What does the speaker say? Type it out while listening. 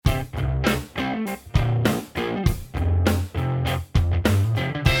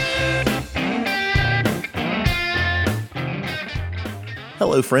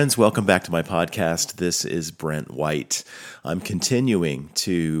Hello, friends. Welcome back to my podcast. This is Brent White. I'm continuing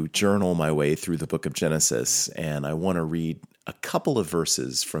to journal my way through the book of Genesis, and I want to read a couple of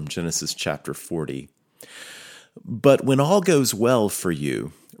verses from Genesis chapter 40. But when all goes well for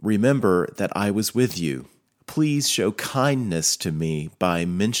you, remember that I was with you. Please show kindness to me by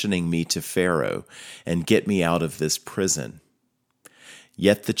mentioning me to Pharaoh and get me out of this prison.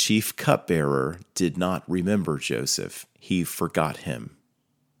 Yet the chief cupbearer did not remember Joseph. He forgot him.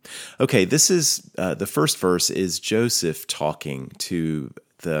 Okay, this is the first verse is Joseph talking to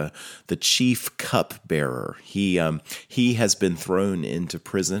the chief cupbearer. He has been thrown into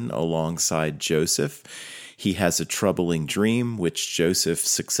prison alongside Joseph. He has a troubling dream, which Joseph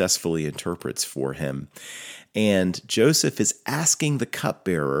successfully interprets for him. And Joseph is asking the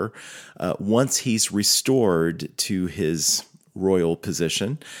cupbearer, once he's restored to his royal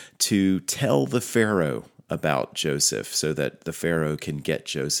position, to tell the Pharaoh about Joseph so that the Pharaoh can get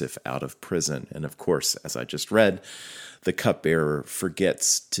Joseph out of prison. And of course, as I just read, the cupbearer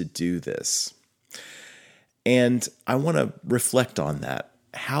forgets to do this. And I want to reflect on that.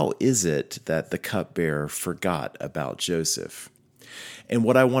 How is it that the cupbearer forgot about Joseph? And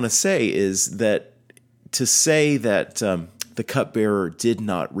what I want to say is that to say that the cupbearer did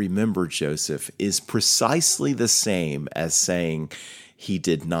not remember Joseph is precisely the same as saying he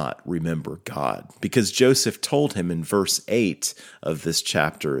did not remember God. Because Joseph told him in verse 8 of this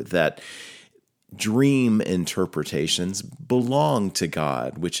chapter that dream interpretations belong to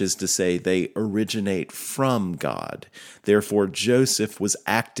God, which is to say they originate from God. Therefore, Joseph was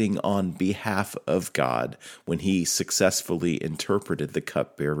acting on behalf of God when he successfully interpreted the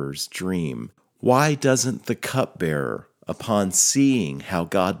cupbearer's dream. Why doesn't the cupbearer, upon seeing how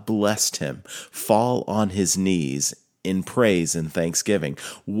God blessed him, fall on his knees in praise and thanksgiving?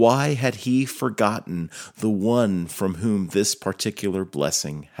 Why had he forgotten the one from whom this particular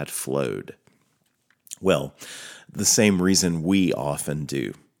blessing had flowed? Well, the same reason we often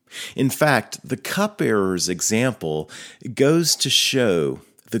do. In fact, the cupbearer's example goes to show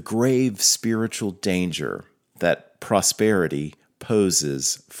the grave spiritual danger that prosperity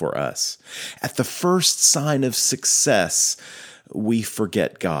poses for us. At the first sign of success, we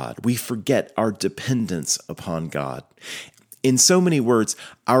forget God. We forget our dependence upon God. In so many words,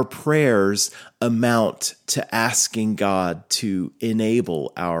 our prayers amount to asking God to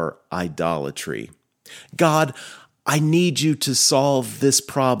enable our idolatry. God, I need you to solve this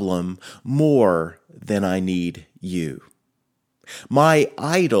problem more than I need you. My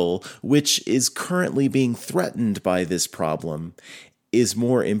idol, which is currently being threatened by this problem, is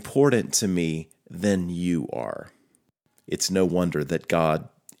more important to me than you are. It's no wonder that God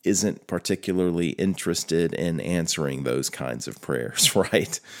isn't particularly interested in answering those kinds of prayers,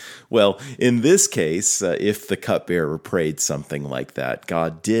 right? Well, in this case, if the cupbearer prayed something like that,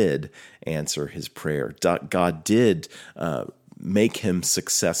 God did answer his prayer. God did make him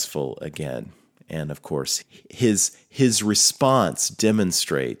successful again. And of course, his response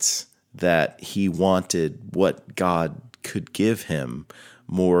demonstrates that he wanted what God could give him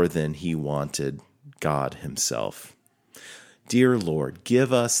more than he wanted God himself. Dear Lord,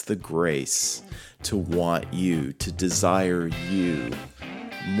 give us the grace to want you, to desire you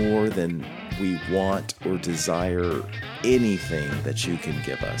more than we want or desire anything that you can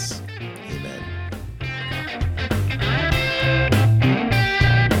give us. Amen.